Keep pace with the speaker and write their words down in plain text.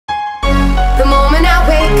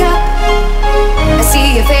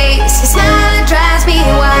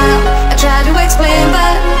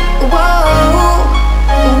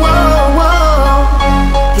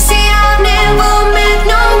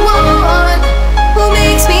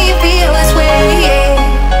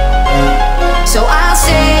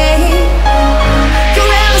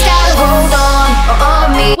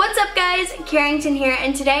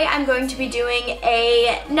be doing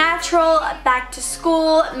a natural back to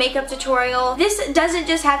school makeup tutorial. This doesn't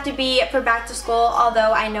just have to be for back to school,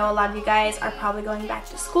 although I know a lot of you guys are probably going back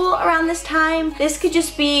to school around this time. This could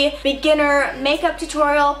just be beginner makeup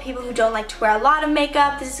tutorial, people who don't like to wear a lot of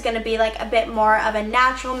makeup. This is going to be like a bit more of a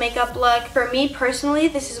natural makeup look. For me personally,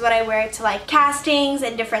 this is what I wear to like castings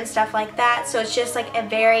and different stuff like that. So it's just like a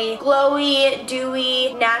very glowy,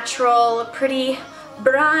 dewy, natural, pretty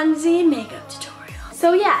bronzy makeup tutorial.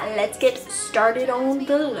 So yeah, let's get started on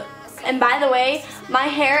the look. And by the way, my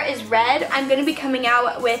hair is red. I'm going to be coming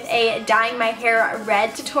out with a dyeing my hair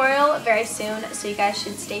red tutorial very soon, so you guys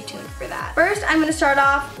should stay tuned for that. First, I'm going to start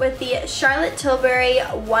off with the Charlotte Tilbury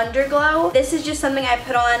Wonder Glow. This is just something I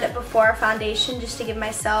put on before foundation just to give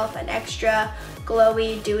myself an extra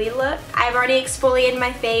glowy, dewy look. I've already exfoliated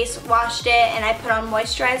my face, washed it, and I put on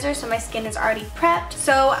moisturizer, so my skin is already prepped.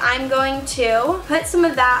 So I'm going to put some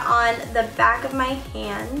of that on the back of my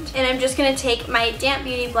hand, and I'm just going to take my damp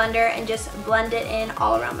beauty blender and just blend it in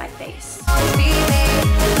all around my face.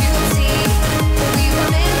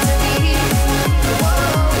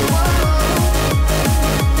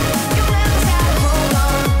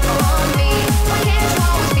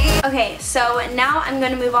 Okay, so now I'm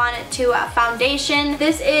going to move on to foundation.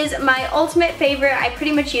 This is my ultimate favorite. I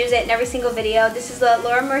pretty much use it in every single video. This is the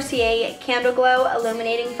Laura Mercier Candle Glow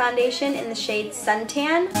Illuminating Foundation in the shade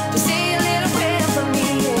Suntan.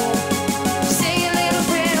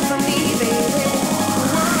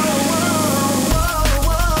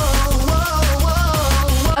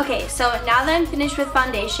 Okay, so now that I'm finished with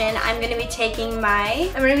foundation, I'm going to be taking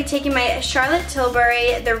my Charlotte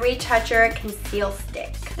Tilbury The Retoucher Conceal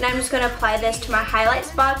Stick. And I'm just going to apply this to my highlight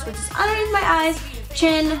spots, which is underneath my eyes,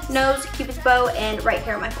 chin, nose, cupid's bow, and right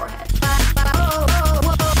here on my forehead.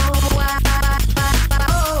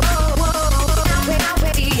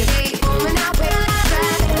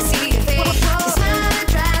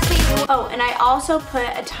 Oh, and I also put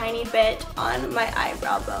a tiny bit on my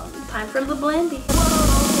eyebrow bone. Time for the blending.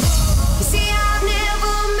 See, I've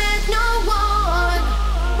never met no one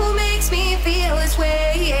who makes me feel this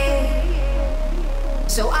way.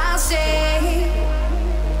 So I'll say,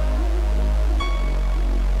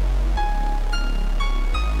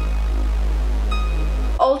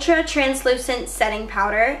 Ultra Translucent Setting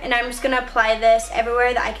Powder, and I'm just gonna apply this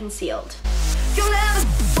everywhere that I concealed.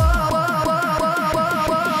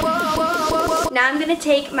 Now I'm gonna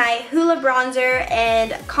take my Hoola bronzer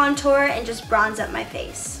and contour and just bronze up my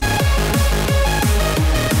face.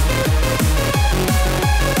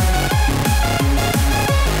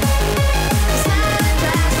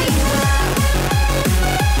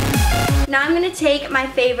 Now I'm going to take my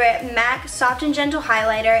favorite MAC Soft and Gentle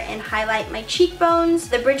highlighter and highlight my cheekbones,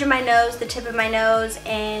 the bridge of my nose, the tip of my nose,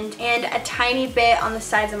 and a tiny bit on the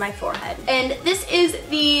sides of my forehead. And this is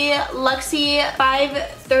the Luxie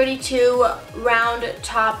 532 Round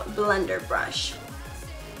Top Blender Brush.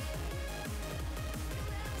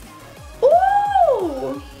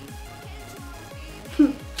 Ooh!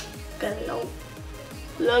 Glow.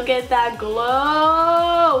 Look at that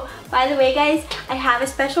glow! By the way, guys, I have a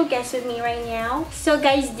special guest with me right now. So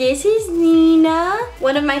guys, this is Nina.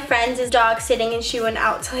 One of my friends is dog sitting and she went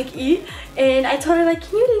out to like eat. And I told her like,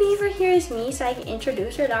 can you leave her here as me so I can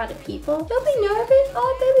introduce her to other people? Don't be nervous.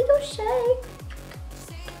 Oh, baby, don't shake.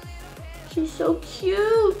 She's so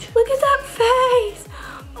cute. Look at that face.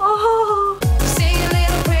 Oh. say a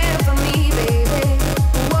little prayer for me, baby.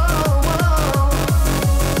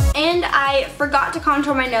 And I forgot to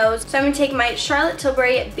contour my nose, so I'm going to take my Charlotte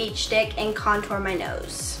Tilbury Beach Stick and contour my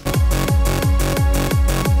nose.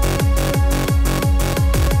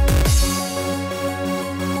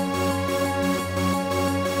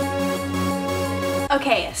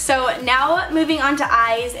 Okay, so now moving on to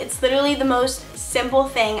eyes. It's literally the most simple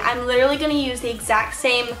thing. I'm literally going to use the exact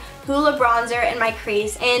same Hoola bronzer in my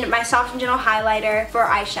crease and my Soft and Gentle highlighter for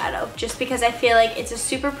eyeshadow, just because I feel like it's a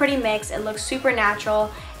super pretty mix. It looks super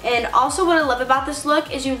natural. And also what I love about this look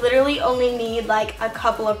is you literally only need like a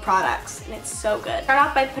couple of products, and it's so good. Start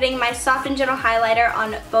off by putting my Soft and Gentle highlighter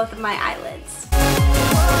on both of my eyelids.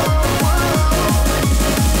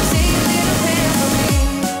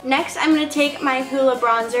 Next, I'm going to take my Hoola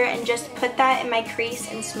bronzer and just put that in my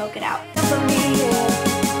crease and smoke it out.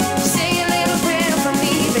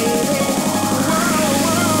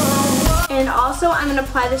 And also, I'm going to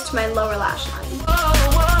apply this to my lower lash line.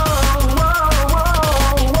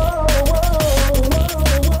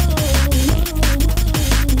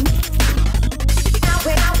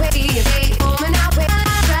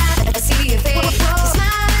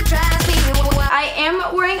 I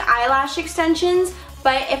am wearing eyelash extensions,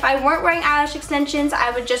 But if I weren't wearing eyelash extensions, I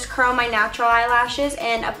would just curl my natural eyelashes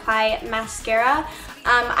and apply mascara.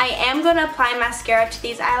 I am going to apply mascara to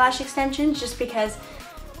these eyelash extensions just because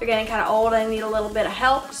they're getting kind of old and I need a little bit of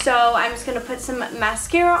help. So I'm just going to put some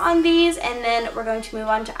mascara on these and then we're going to move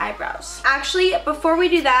on to eyebrows. Actually, before we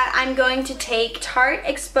do that, I'm going to take Tarte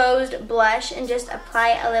Exposed Blush and just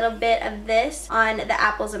apply a little bit of this on the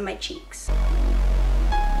apples of my cheeks.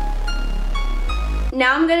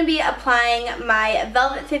 Now I'm going to be applying my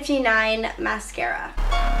Velvet 59 mascara.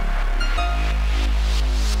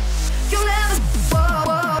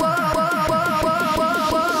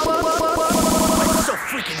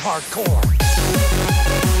 Freaking hardcore.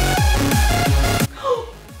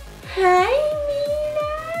 Hi, Mina.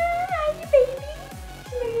 Hi, baby.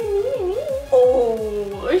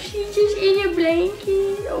 Oh, she's just in a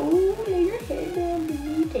blanket. Oh, lay your head down,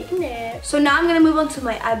 baby. Take a nap. So now I'm gonna move on to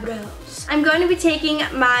my eyebrows. I'm going to be taking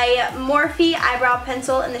my Morphe eyebrow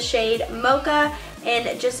pencil in the shade Mocha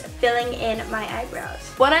and just filling in my eyebrows.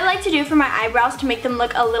 What I like to do for my eyebrows to make them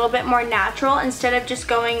look a little bit more natural, instead of just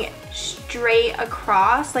going straight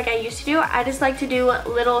across like I used to do, I just like to do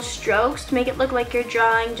little strokes to make it look like you're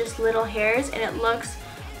drawing just little hairs, and it looks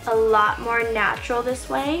a lot more natural this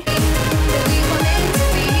way.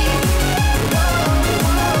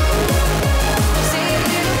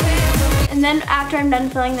 And then after I'm done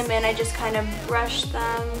filling them in, I just kind of brush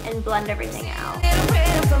them and blend everything out.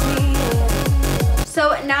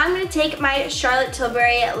 So now I'm going to take my Charlotte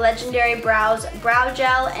Tilbury Legendary Brows Brow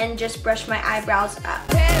Gel and just brush my eyebrows up.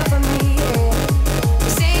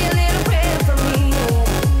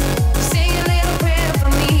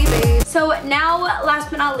 So now, last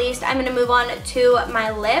but not least, I'm going to move on to my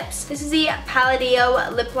lips. This is the Palladio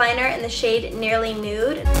lip liner in the shade Nearly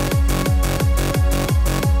Nude.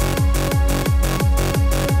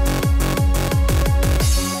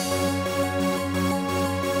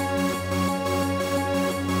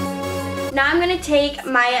 Now I'm going to take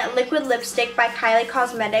my liquid lipstick by Kylie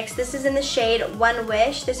Cosmetics. This is in the shade One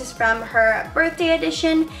Wish. This is from her birthday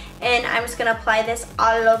edition, and I'm just going to apply this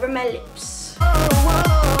all over my lips.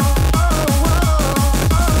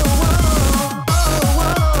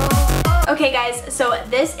 Okay guys, so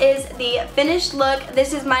this is the finished look.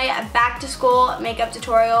 This is my back to school makeup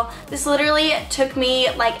tutorial. This literally took me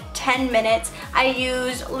like 10 minutes. I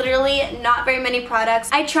use literally not very many products.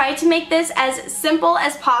 I tried to make this as simple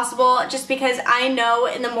as possible just because I know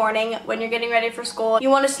in the morning when you're getting ready for school, you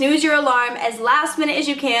want to snooze your alarm as last minute as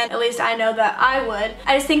you can. At least I know that I would.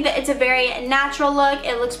 I just think that it's a very natural look.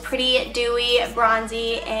 It looks pretty dewy,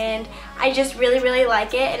 bronzy, and I just really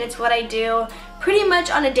like it, and it's what I do pretty much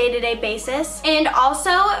on a day-to-day basis. And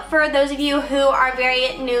also, for those of you who are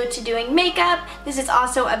very new to doing makeup, this is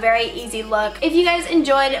also a very easy look. If you guys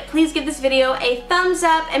enjoyed, please give this video a thumbs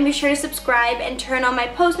up and be sure to subscribe and turn on my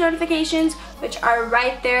post notifications, which are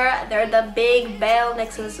right there. They're the big bell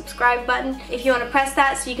next to the subscribe button. If you want to press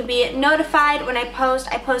that so you can be notified when I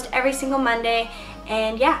post every single Monday.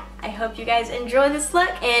 And yeah, I hope you guys enjoy this look,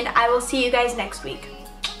 and I will see you guys next week.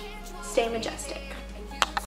 Stay majestic.